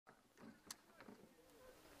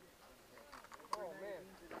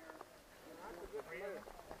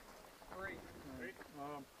Three.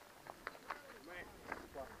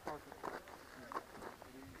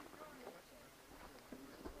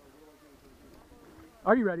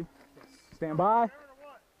 Are you ready? Yes. Stand by.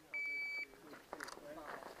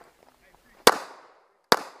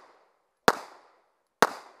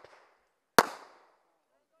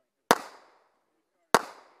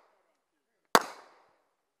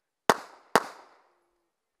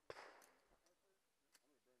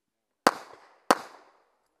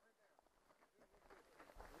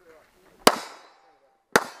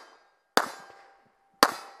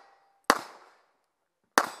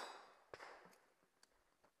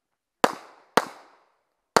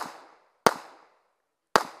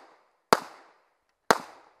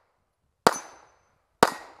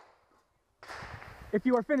 If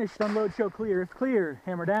you are finished, unload, show clear. If clear,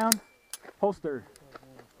 hammer down, holster.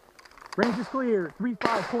 Range is clear,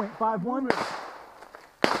 35.51.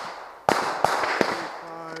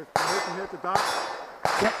 35, hit the dot.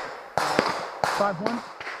 Yep, 5-1.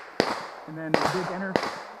 And then big enter.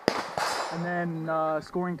 And then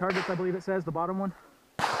scoring targets, I believe it says, the bottom one.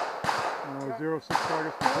 06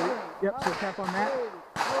 targets complete. Yep, so tap on that.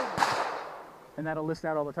 And that'll list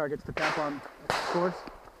out all the targets to tap on scores.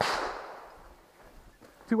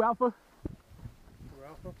 2 Alpha. 2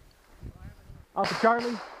 Alpha. Alpha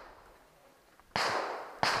Charlie.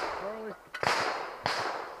 Charlie.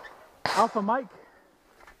 Alpha Mike.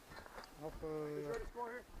 Alpha.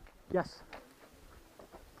 Yes.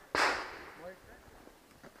 Mike.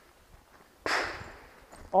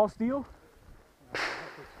 All steel.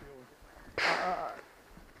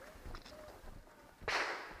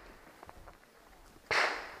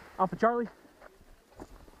 Alpha Charlie.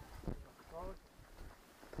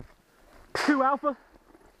 2 Alpha.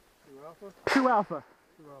 2 Alpha. 2 Alpha.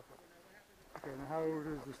 2 Alpha. Okay, now how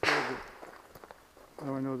does the steel get? How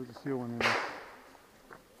do I know that the steel went in there?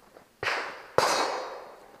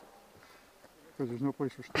 Because there's no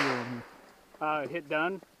place for steel on here. Hit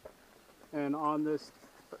done, and on this,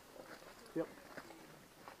 yep.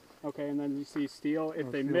 Okay, and then you see steel.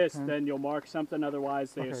 If they steel miss, 10. then you'll mark something.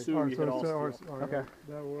 Otherwise, they assume you hit all steel. Okay.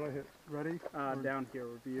 That what I hit. Ready? Down here,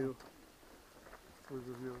 review. Where's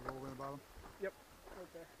review? All the way in the bottom? Yep.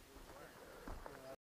 Okay.